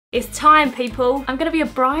It's time, people. I'm gonna be a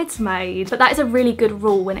bridesmaid, but that is a really good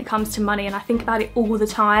rule when it comes to money, and I think about it all the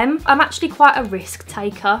time. I'm actually quite a risk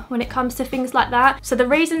taker when it comes to things like that. So the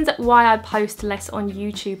reasons why I post less on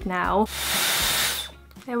YouTube now,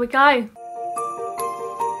 there we go.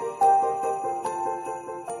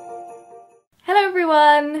 Hello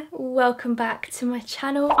everyone, welcome back to my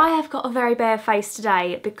channel. I have got a very bare face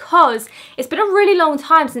today because it's been a really long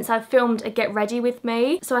time since I've filmed a get ready with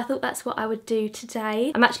me, so I thought that's what I would do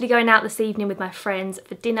today. I'm actually going out this evening with my friends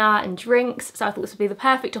for dinner and drinks, so I thought this would be the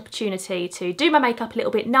perfect opportunity to do my makeup a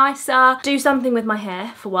little bit nicer, do something with my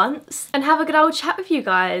hair for once, and have a good old chat with you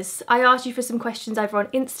guys. I asked you for some questions over on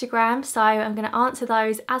Instagram, so I'm going to answer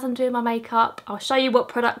those as I'm doing my makeup. I'll show you what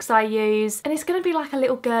products I use, and it's going to be like a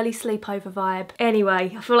little girly sleepover vibe.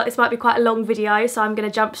 Anyway, I feel like this might be quite a long video, so I'm going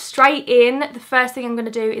to jump straight in. The first thing I'm going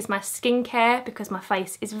to do is my skincare because my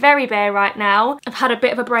face is very bare right now. I've had a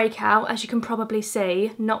bit of a breakout, as you can probably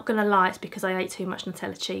see. Not going to lie, it's because I ate too much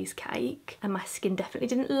Nutella cheesecake and my skin definitely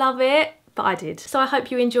didn't love it, but I did. So I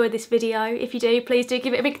hope you enjoyed this video. If you do, please do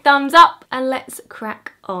give it a big thumbs up and let's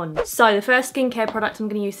crack on. So the first skincare product I'm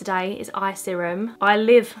going to use today is eye serum. I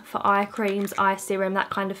live for eye creams, eye serum, that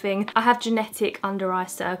kind of thing. I have genetic under eye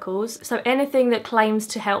circles, so anything that claims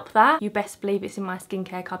to help that, you best believe it's in my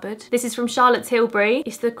skincare cupboard. This is from Charlotte Tilbury.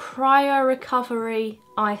 It's the Cryo Recovery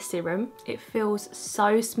Eye Serum. It feels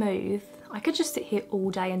so smooth. I could just sit here all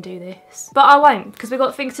day and do this, but I won't because we've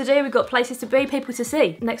got things to do, we've got places to be, people to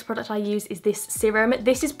see. Next product I use is this serum.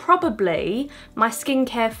 This is probably my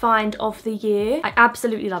skincare find of the year. I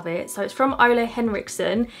absolutely love it. So it's from Ole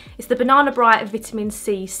Henriksen. It's the Banana Bright Vitamin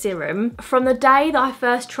C Serum. From the day that I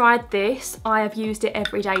first tried this, I have used it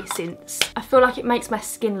every day since. I feel like it makes my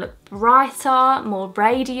skin look brighter, more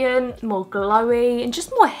radiant, more glowy, and just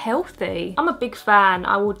more healthy. I'm a big fan.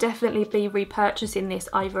 I will definitely be repurchasing this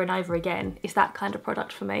over and over again. It's that kind of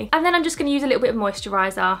product for me. And then I'm just going to use a little bit of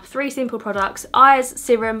moisturiser. 3 simple products: eyes,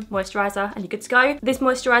 serum, moisturiser, and you're good to go. This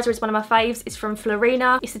moisturiser is one of my faves. It's from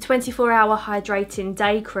Florina. It's the 24-hour hydrating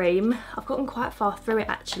day cream. I've gotten quite far through it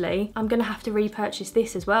actually. I'm going to have to repurchase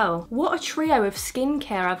this as well. What a trio of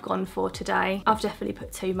skincare I've gone for today. I've definitely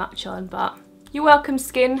put too much on, but you're welcome,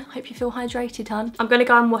 skin. Hope you feel hydrated, hun. I'm gonna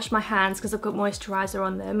go and wash my hands because I've got moisturiser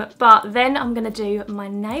on them, but then I'm gonna do my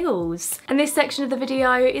nails. And this section of the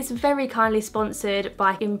video is very kindly sponsored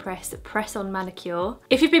by imPRESS Press-On Manicure.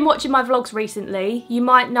 If you've been watching my vlogs recently, you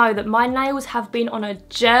might know that my nails have been on a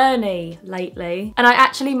journey lately. And I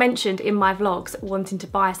actually mentioned in my vlogs wanting to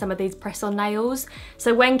buy some of these press-on nails.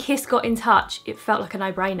 So when Kiss got in touch, it felt like a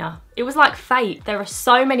no-brainer. It was like fate. There are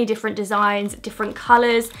so many different designs, different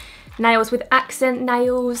colours, nails with accent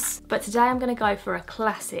nails, but today I'm going to go for a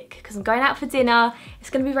classic because I'm going out for dinner. It's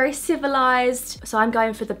going to be very civilised, so I'm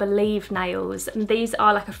going for the Believe nails, and these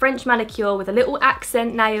are like a French manicure with a little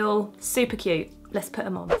accent nail. Super cute. Let's put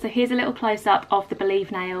them on. So here's a little close-up of the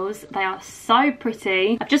Believe nails. They are so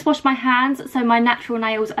pretty. I've just washed my hands, so my natural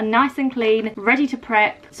nails are nice and clean, ready to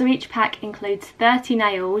prep. So each pack includes 30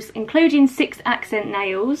 nails, including 6 accent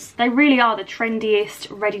nails. They really are the trendiest,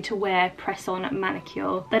 ready-to-wear press-on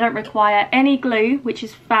manicure. They don't require any glue, which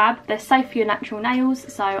is fab. They're safe for your natural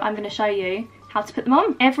nails, so I'm going to show you how to put them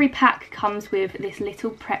on. Every pack comes with this little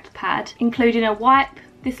prep pad, including a wipe,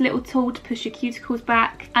 this little tool to push your cuticles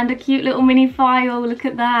back, and a cute little mini file. Look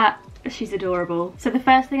at that. She's adorable. So the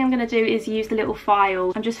first thing I'm going to do is use the little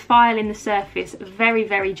file. I'm just filing the surface very,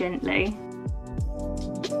 very gently.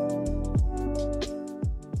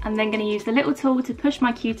 I'm then going to use the little tool to push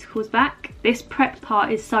my cuticles back. This prep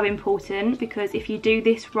part is so important because if you do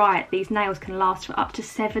this right, these nails can last for up to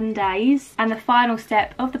 7 days. And the final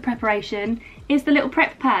step of the preparation is the little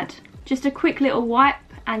prep pad. Just a quick little wipe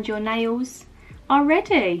and your nails are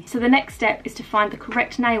ready. So the next step is to find the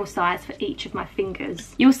correct nail size for each of my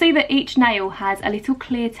fingers. You'll see that each nail has a little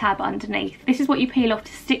clear tab underneath. This is what you peel off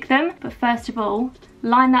to stick them, but first of all,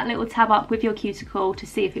 line that little tab up with your cuticle to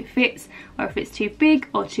see if it fits or if it's too big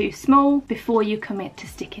or too small before you commit to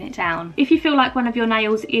sticking it down. If you feel like one of your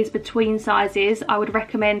nails is between sizes, I would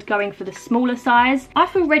recommend going for the smaller size. I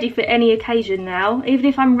feel ready for any occasion now, even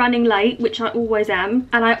if I'm running late, which I always am,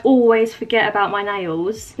 and I always forget about my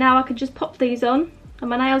nails. Now I can just pop these on and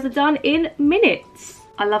my nails are done in minutes.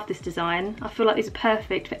 I love this design. I feel like these are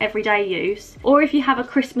perfect for everyday use. Or if you have a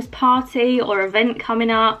Christmas party or event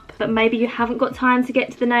coming up, but maybe you haven't got time to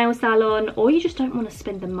get to the nail salon, or you just don't want to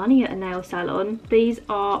spend the money at a nail salon, these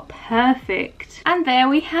are perfect. And there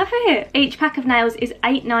we have it. Each pack of nails is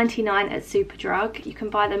 $8.99 at Superdrug. You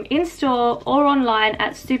can buy them in store or online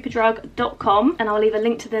at superdrug.com, and I'll leave a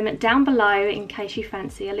link to them down below in case you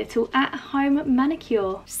fancy a little at-home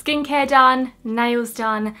manicure. Skincare done, nails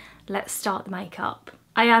done. Let's start the makeup.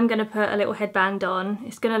 I am going to put a little headband on.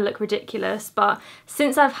 It's going to look ridiculous, but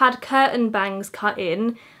since I've had curtain bangs cut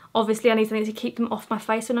in, obviously I need something to keep them off my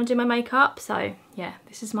face when I'm doing my makeup. So yeah,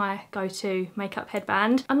 this is my go-to makeup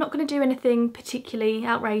headband. I'm not going to do anything particularly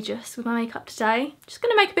outrageous with my makeup today. Just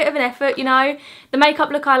going to make a bit of an effort, you know. The makeup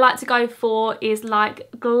look I like to go for is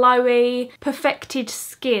like glowy, perfected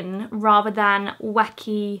skin rather than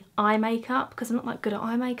wacky eye makeup, because I'm not that good at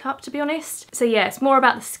eye makeup, to be honest. So yeah, it's more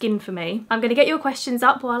about the skin for me. I'm going to get your questions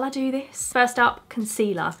up while I do this. First up,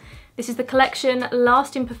 concealer. This is the Collection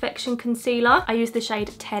Last Imperfection Concealer. I use the shade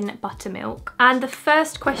 10 Buttermilk. And the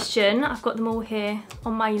first question, I've got them all here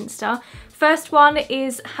on my Insta. First one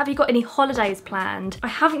is, have you got any holidays planned? I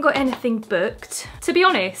haven't got anything booked. To be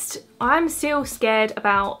honest, I'm still scared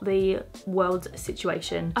about the world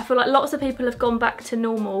situation. I feel like lots of people have gone back to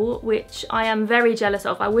normal, which I am very jealous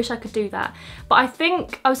of. I wish I could do that. But I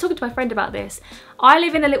think, I was talking to my friend about this. I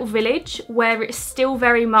live in a little village where it's still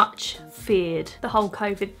very much feared, the whole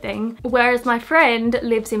COVID thing. Whereas my friend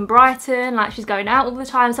lives in Brighton, like she's going out all the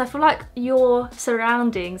time. So I feel like your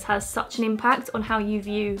surroundings has such an impact on how you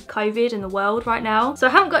view COVID and the world right now. So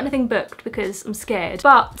I haven't got anything booked because I'm scared.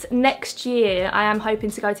 But next year I am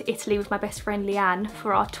hoping to go to Italy with my best friend Leanne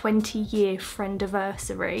for our 20-year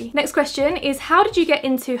friendiversary. Next question is, how did you get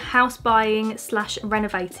into house buying /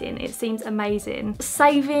 renovating? It seems amazing.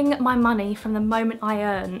 Saving my money from the moment I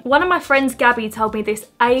earn. One of my friends, Gabby, told me this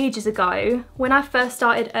ages ago. When I first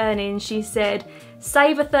started earning, she said,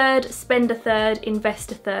 save a third, spend a third,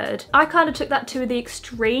 invest a third. I kind of took that to the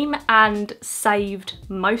extreme and saved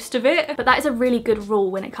most of it, but that is a really good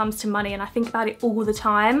rule when it comes to money, and I think about it all the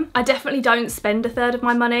time. I definitely don't spend a third of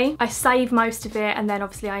my money. I save most of it, and then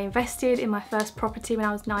obviously I invested in my first property when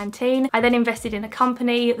I was 19. I then invested in a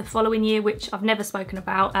company the following year, which I've never spoken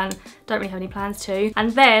about and don't really have any plans to.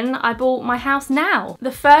 And then I bought my house now.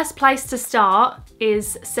 The first place to start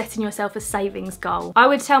is setting yourself a savings goal. I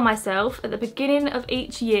would tell myself at the beginning of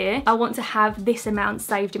each year, I want to have this amount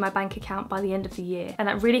saved in my bank account by the end of the year. And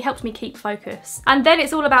that really helps me keep focus. And then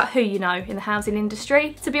it's all about who you know in the housing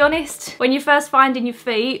industry. To be honest, when you're first finding your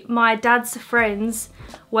feet, my dad's friends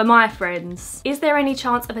were my friends. Is there any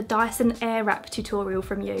chance of a Dyson Airwrap tutorial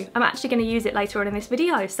from you? I'm actually going to use it later on in this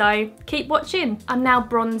video, so keep watching. I'm now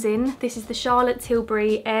bronzing. This is the Charlotte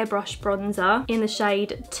Tilbury Airbrush Bronzer in the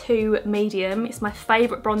shade 2 Medium. It's my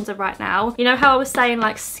favourite bronzer right now. You know how I was saying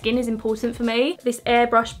like skin is important for me? This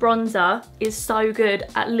airbrush bronzer is so good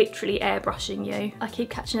at literally airbrushing you. I keep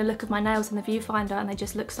catching a look of my nails in the viewfinder and they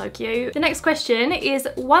just look so cute. The next question is,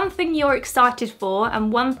 one thing you're excited for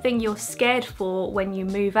and one thing you're scared for when you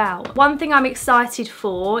move out. One thing I'm excited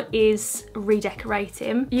for is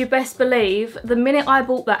redecorating. You best believe the minute I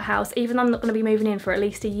bought that house, even though I'm not going to be moving in for at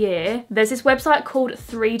least a year, there's this website called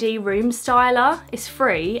 3D Room Styler. It's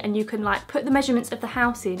free and you can like put the measurements of the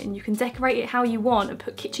house in and you can decorate it how you want and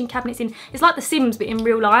put kitchen cabinets in. It's like The Sims but in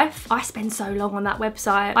real life. I spend so long on that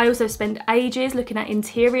website. I also spend ages looking at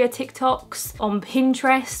interior TikToks on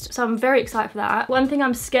Pinterest, so I'm very excited for that. One thing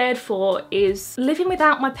I'm scared for is living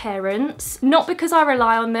without my parents, not because I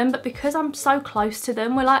rely on them, but because I'm so close to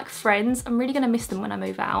them. We're like friends. I'm really going to miss them when I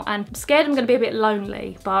move out, and I'm scared I'm going to be a bit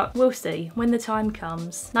lonely, but we'll see when the time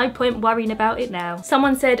comes. No point worrying about it now.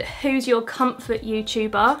 Someone said, who's your comfort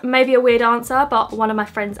YouTuber? Maybe a weird answer, but one of my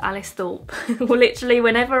friends, Alice Thorpe. Well, literally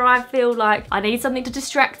whenever I feel like I need something to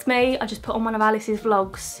distract me, I just put on one of Alice's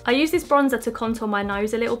vlogs. I use this bronzer to contour my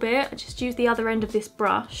nose a little bit. I just use the other end of this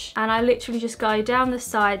brush and I literally just go down the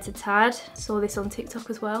sides a tad. Saw this on TikTok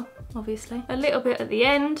as well, obviously. A little bit at the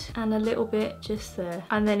end and a little bit just there.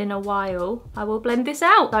 And then in a while, I will blend this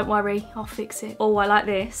out. Don't worry, I'll fix it. Oh, I like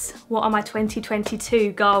this. What are my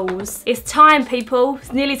 2022 goals? It's time, people.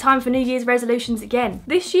 It's nearly time for New Year's resolutions again.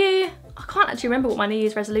 This year, I can't actually remember what my New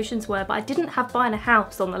Year's resolutions were, but I didn't have buying a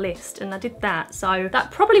house on the list and I did that. So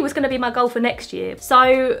that probably was going to be my goal for next year.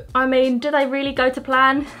 So, I mean, do they really go to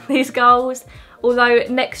plan, these goals? Although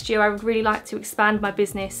next year I would really like to expand my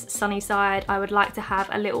business, Sunnyside. I would like to have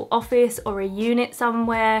a little office or a unit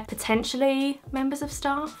somewhere, potentially members of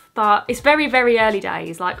staff. But it's very, very early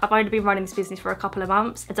days. Like, I've only been running this business for a couple of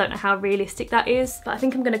months. I don't know how realistic that is, but I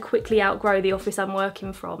think I'm going to quickly outgrow the office I'm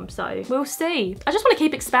working from. So we'll see. I just want to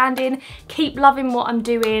keep expanding, keep loving what I'm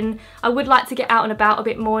doing. I would like to get out and about a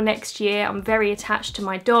bit more next year. I'm very attached to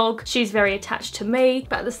my dog. She's very attached to me.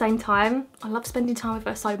 But at the same time, I love spending time with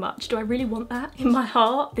her so much. Do I really want that in my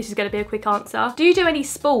heart? This is going to be a quick answer. Do you do any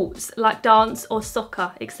sports like dance or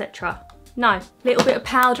soccer, etc.? No. Little bit of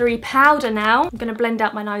powdery powder now. I'm going to blend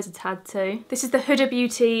out my nose a tad too. This is the Huda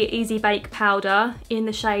Beauty Easy Bake Powder in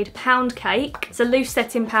the shade Pound Cake. It's a loose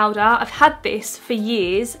setting powder. I've had this for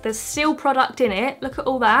years. There's still product in it. Look at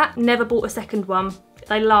all that. Never bought a second one.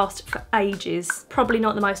 They last for ages. Probably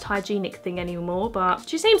not the most hygienic thing anymore, but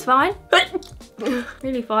she seems fine.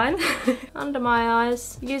 Really fine. Under my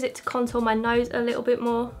eyes. Use it to contour my nose a little bit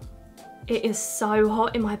more. It is so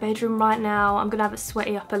hot in my bedroom right now. I'm gonna have a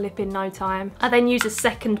sweaty upper lip in no time. I then use a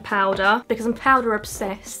second powder because I'm powder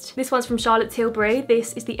obsessed. This one's from Charlotte Tilbury.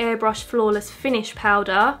 This is the Airbrush Flawless Finish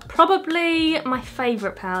powder. Probably my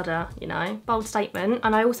favourite powder, you know, bold statement.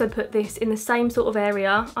 And I also put this in the same sort of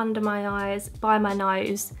area, under my eyes, by my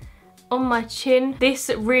nose, on my chin.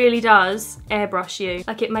 This really does airbrush you.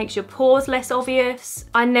 Like, it makes your pores less obvious.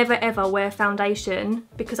 I never ever wear foundation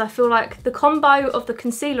because I feel like the combo of the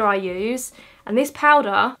concealer I use and this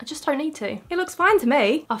powder, I just don't need to. It looks fine to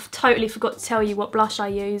me. I've totally forgot to tell you what blush I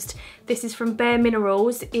used. This is from Bare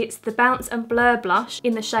Minerals. It's the Bounce and Blur blush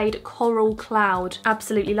in the shade Coral Cloud.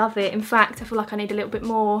 Absolutely love it. In fact, I feel like I need a little bit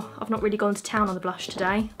more. I've not really gone to town on the blush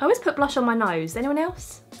today. I always put blush on my nose. Anyone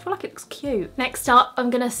else? I feel like it looks cute. Next up,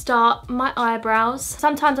 I'm gonna start my eyebrows.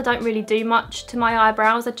 Sometimes I don't really do much to my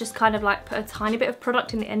eyebrows. I just kind of like put a tiny bit of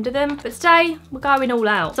product in the end of them. But today, we're going all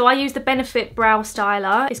out. So I use the Benefit Brow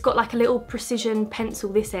Styler. It's got like a little precision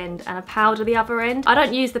pencil this end and a powder the other end. I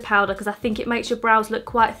don't use the powder because I think it makes your brows look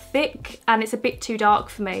quite thick and it's a bit too dark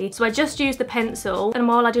for me. So I just use the pencil. And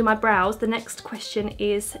while I do my brows, the next question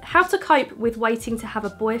is how to cope with waiting to have a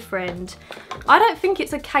boyfriend. I don't think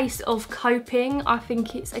it's a case of coping. I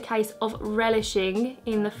think it's a case of relishing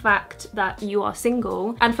in the fact that you are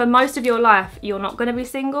single. And for most of your life, you're not going to be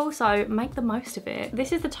single, so make the most of it.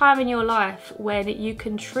 This is the time in your life when you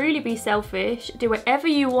can truly be selfish, do whatever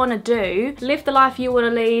you want to do, live the life you want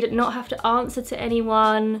to lead, not have to answer to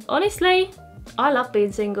anyone. Honestly, I love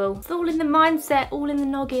being single. It's all in the mindset, all in the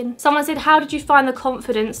noggin. Someone said, how did you find the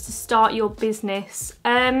confidence to start your business?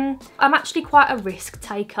 I'm actually quite a risk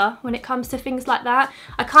taker when it comes to things like that.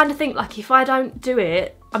 I kind of think like if I don't do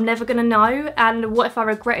it, I'm never gonna know, and what if I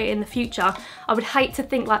regret it in the future? I would hate to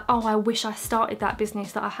think like, oh, I wish I started that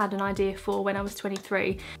business that I had an idea for when I was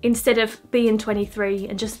 23, instead of being 23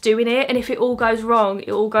 and just doing it. And if it all goes wrong,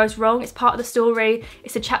 it all goes wrong. It's part of the story.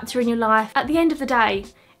 It's a chapter in your life. At the end of the day,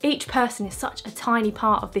 each person is such a tiny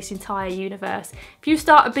part of this entire universe. If you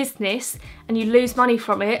start a business and you lose money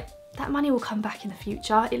from it, that money will come back in the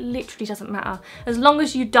future. It literally doesn't matter. As long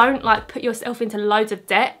as you don't like put yourself into loads of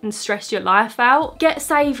debt and stress your life out. Get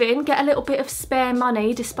saving, get a little bit of spare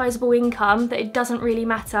money, disposable income, that it doesn't really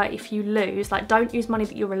matter if you lose. Like, don't use money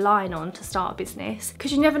that you're relying on to start a business,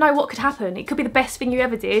 because you never know what could happen. It could be the best thing you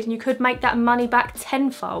ever did and you could make that money back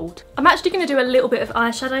tenfold. I'm actually gonna do a little bit of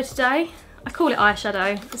eyeshadow today. I call it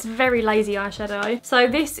eyeshadow. It's very lazy eyeshadow. So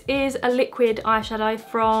this is a liquid eyeshadow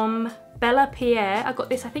from Bella Pierre. I got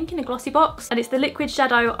this, I think, in a glossy box, and it's the Liquid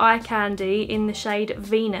Shadow Eye Candy in the shade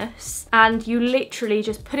Venus, and you literally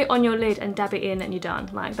just put it on your lid and dab it in and you're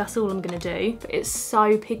done. Like, that's all I'm gonna do. But it's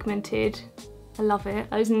so pigmented. I love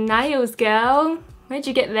it. Those nails, girl. Where'd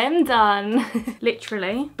you get them done?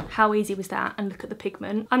 Literally, how easy was that? And look at the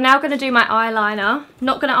pigment. I'm now gonna do my eyeliner.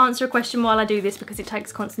 Not gonna answer a question while I do this because it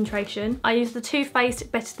takes concentration. I use the Too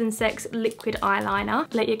Faced Better Than Sex liquid eyeliner.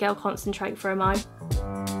 Let your girl concentrate for a mo.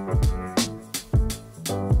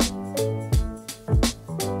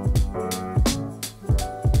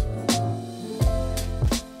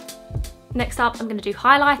 Next up, I'm going to do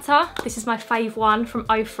highlighter. This is my fave one from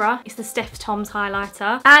Ofra. It's the Steph Tom's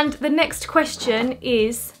highlighter. And the next question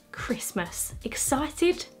is Christmas.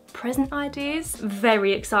 Excited? Present ideas?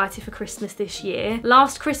 Very excited for Christmas this year.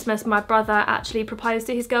 Last Christmas, my brother actually proposed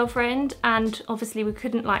to his girlfriend, and obviously we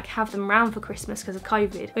couldn't like have them round for Christmas because of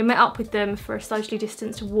COVID. We met up with them for a socially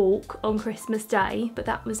distanced walk on Christmas Day, but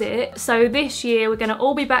that was it. So this year we're gonna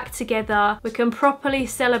all be back together. We can properly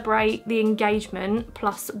celebrate the engagement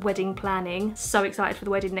plus wedding planning. So excited for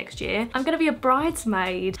the wedding next year. I'm gonna be a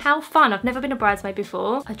bridesmaid. How fun. I've never been a bridesmaid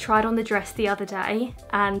before. I tried on the dress the other day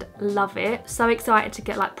and love it. So excited to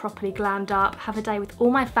get like properly glammed up, have a day with all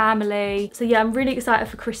my family. So yeah, I'm really excited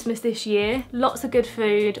for Christmas this year. Lots of good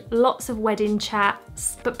food, lots of wedding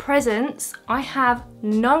chats. But presents, I have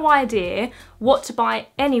no idea what to buy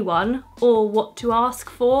anyone or what to ask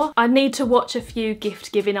for. I need to watch a few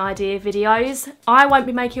gift giving idea videos. I won't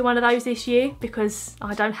be making one of those this year because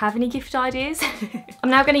I don't have any gift ideas. I'm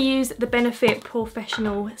now going to use the Benefit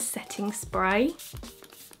Professional Setting Spray.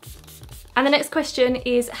 And the next question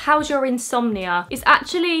is, how's your insomnia? It's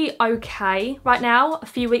actually okay right now. A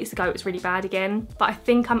few weeks ago it was really bad again, but I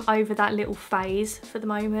think I'm over that little phase for the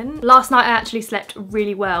moment. Last night I actually slept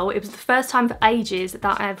really well. It was the first time for ages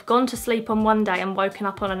that I've gone to sleep on one day and woken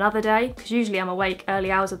up on another day, because usually I'm awake early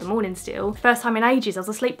hours of the morning still. First time in ages. I was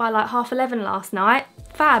asleep by like 11:30 last night.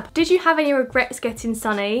 Fab. Did you have any regrets getting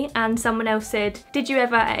Sunny? And someone else said, did you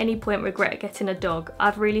ever at any point regret getting a dog?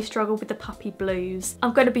 I've really struggled with the puppy blues.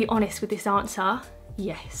 I'm going to be honest with this answer.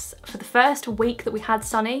 Yes. For the first week that we had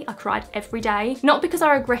Sunny, I cried every day. Not because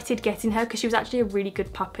I regretted getting her, because she was actually a really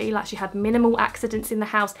good puppy. Like, she had minimal accidents in the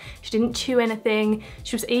house. She didn't chew anything.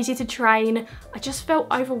 She was easy to train. I just felt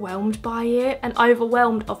overwhelmed by it, and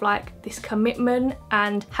overwhelmed of like this commitment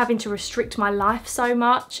and having to restrict my life so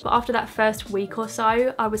much. But after that first week or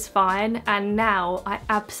so, I was fine. And now I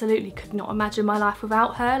absolutely could not imagine my life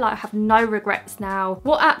without her. Like, I have no regrets now.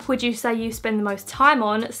 What app would you say you spend the most time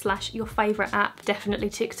on / your favorite app? Definitely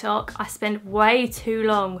TikTok. I spend way too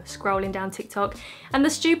long scrolling down TikTok, and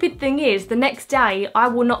the stupid thing is the next day I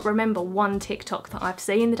will not remember one TikTok that I've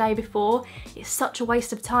seen the day before. It's such a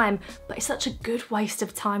waste of time, but it's such a good waste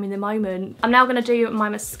of time in the moment. I'm now going to do my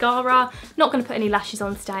mascara. Not going to put any lashes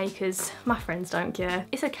on today because my friends don't care.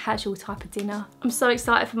 It's a casual type of dinner. I'm so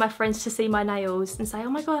excited for my friends to see my nails and say, oh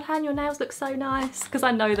my god, Han, your nails look so nice, because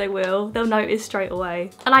I know they will. They'll notice straight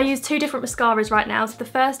away. And I use 2 different mascaras right now. So the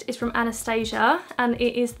first is from Anastasia, and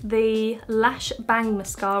it is the Lash Bang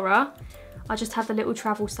mascara. I just have the little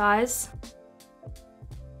travel size.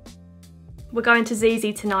 We're going to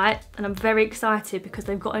ZZ tonight, and I'm very excited because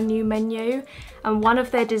they've got a new menu, and one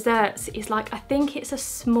of their desserts is like, I think it's a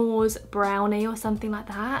s'mores brownie or something like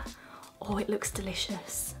that. Oh, it looks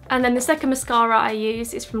delicious. And then the second mascara I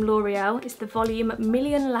use is from L'Oreal. It's the Volume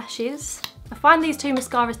Million Lashes. I find these 2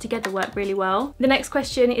 mascaras together work really well. The next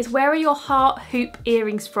question is, where are your heart hoop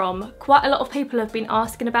earrings from? Quite a lot of people have been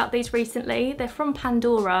asking about these recently. They're from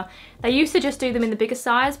Pandora. They used to just do them in the bigger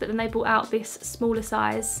size, but then they brought out this smaller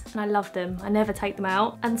size, and I love them. I never take them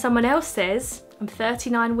out. And someone else says, I'm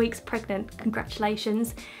 39 weeks pregnant,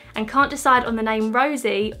 congratulations, and can't decide on the name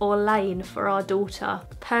Rosie or Lane for our daughter.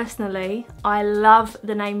 Personally, I love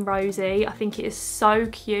the name Rosie. I think it is so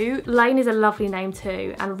cute. Lane is a lovely name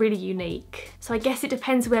too, and really unique. So I guess it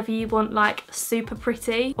depends whether you want like super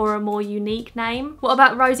pretty or a more unique name. What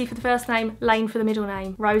about Rosie for the first name, Lane for the middle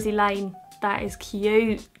name? Rosie Lane. That is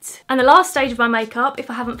cute. And the last stage of my makeup, if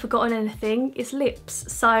I haven't forgotten anything, is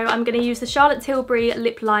lips. So I'm going to use the Charlotte Tilbury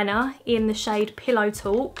lip liner in the shade Pillow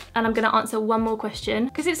Talk. And I'm going to answer one more question,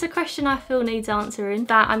 because it's a question I feel needs answering.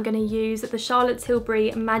 That I'm going to use the Charlotte Tilbury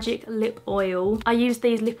Magic Lip Oil. I use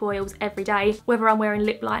these lip oils every day, whether I'm wearing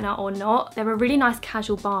lip liner or not. They're a really nice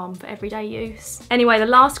casual balm for everyday use. Anyway, the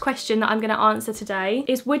last question that I'm going to answer today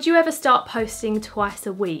is, would you ever start posting twice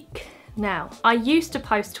a week? Now, I used to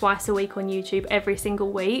post twice a week on YouTube every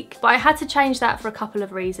single week, but I had to change that for a couple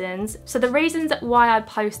of reasons. So the reasons why I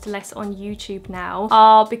post less on YouTube now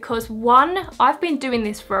are because, one, I've been doing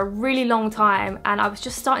this for a really long time and I was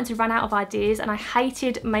just starting to run out of ideas, and I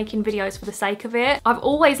hated making videos for the sake of it. I've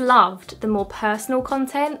always loved the more personal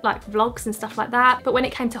content, like vlogs and stuff like that, but when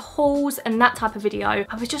it came to hauls and that type of video,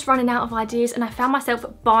 I was just running out of ideas, and I found myself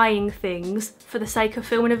buying things for the sake of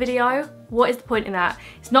filming a video. What is the point in that?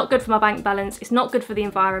 It's not good for my bank balance, it's not good for the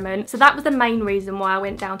environment. So that was the main reason why I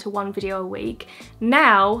went down to 1 video a week.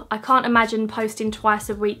 Now, I can't imagine posting twice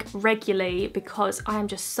a week regularly because I am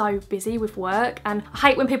just so busy with work. And I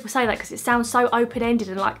hate when people say that because it sounds so open-ended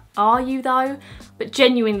and like, are you though? But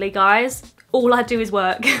genuinely, guys, all I do is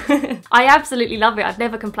work. I absolutely love it. I'd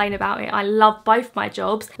never complain about it. I love both my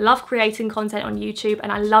jobs, love creating content on YouTube,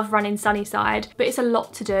 and I love running Sunnyside, but it's a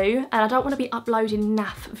lot to do, and I don't want to be uploading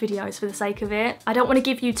naff videos for the sake of it. I don't want to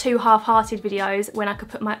give you 2 half-hearted videos when I could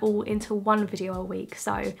put my all into 1 video a week.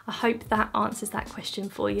 So I hope that answers that question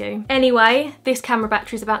for you. Anyway, this camera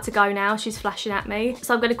battery's about to go now. She's flashing at me.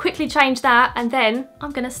 So I'm going to quickly change that, and then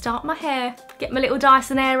I'm going to start my hair. Get my little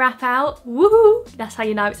Dyson Airwrap out. Woohoo! That's how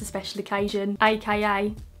you know it's a special occasion.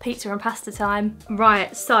 AKA pizza and pasta time.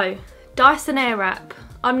 Right, so Dyson Airwrap.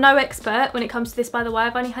 I'm no expert when it comes to this, by the way.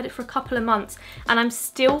 I've only had it for a couple of months and I'm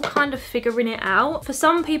still kind of figuring it out. For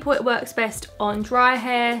some people it works best on dry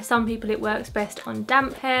hair, some people it works best on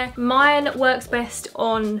damp hair. Mine works best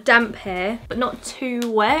on damp hair, but not too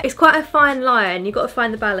wet. It's quite a fine line, you've got to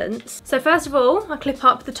find the balance. So first of all, I clip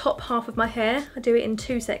up the top half of my hair. I do it in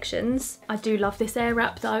 2 sections. I do love this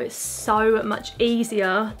Airwrap though, it's so much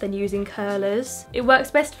easier than using curlers. It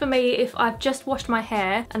works best for me if I've just washed my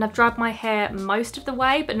hair and I've dried my hair most of the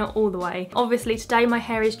way, but not all the way. Obviously today my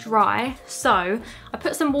hair is dry, so I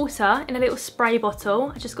put some water in a little spray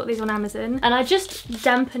bottle. I just got these on Amazon, and I just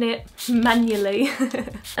dampen it manually.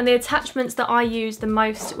 And the attachments that I use the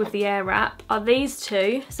most with the Airwrap are these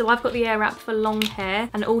 2. So I've got the Airwrap for long hair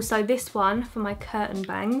and also this one for my curtain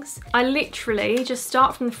bangs. I literally just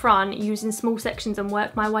start from the front using small sections and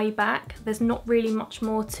work my way back. There's not really much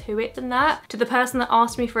more to it than that. To the person that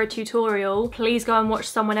asked me for a tutorial, please go and watch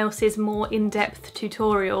someone else's more in-depth tutorial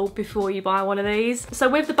tutorial before you buy one of these. So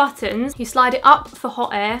with the buttons, you slide it up for hot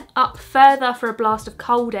air, up further for a blast of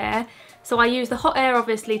cold air. So I use the hot air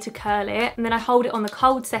obviously to curl it, and then I hold it on the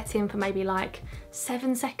cold setting for maybe like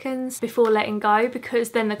 7 seconds before letting go, because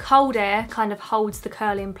then the cold air kind of holds the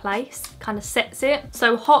curl in place, kind of sets it.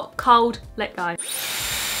 So hot, cold, let go.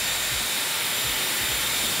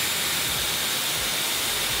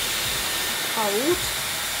 Hold.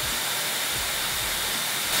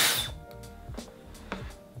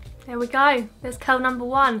 There we go, there's curl number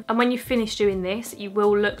 1. And when you finish doing this, you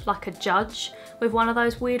will look like a judge with one of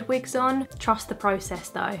those weird wigs on. Trust the process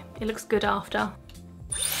though, it looks good after.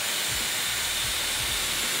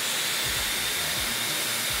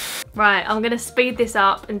 Right, I'm gonna speed this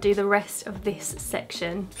up and do the rest of this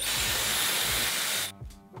section.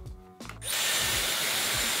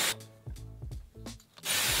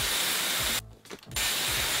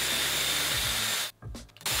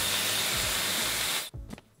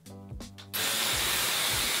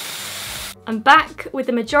 I'm back with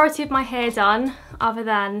the majority of my hair done, other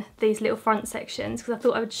than these little front sections, because I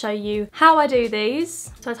thought I would show you how I do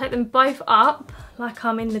these. So I take them both up like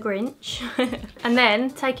I'm in the Grinch. And then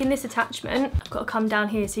taking this attachment, I've got to come down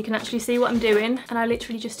here so you can actually see what I'm doing, and I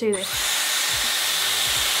literally just do this.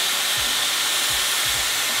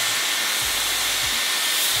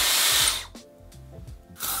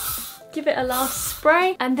 Give it a last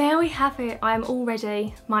spray, and there we have it. I am all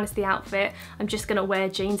ready, minus the outfit. I'm just gonna wear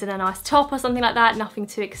jeans and a nice top or something like that, nothing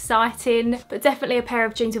too exciting, but definitely a pair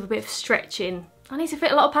of jeans with a bit of stretching. I need to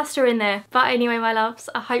fit a lot of pasta in there. But anyway, my loves,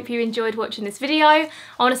 I hope you enjoyed watching this video. I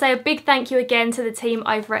want to say a big thank you again to the team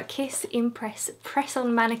over at Kiss imPRESS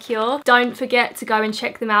Press-On Manicure. Don't forget to go and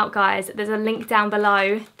check them out, guys. There's a link down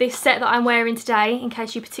below. This set that I'm wearing today, in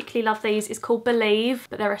case you particularly love these, is called Believe,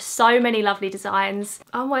 but there are so many lovely designs.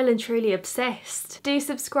 I'm well and truly obsessed. Do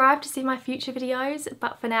subscribe to see my future videos,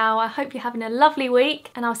 but for now, I hope you're having a lovely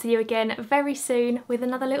week, and I'll see you again very soon with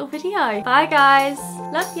another little video. Bye, guys.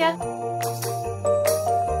 Love ya.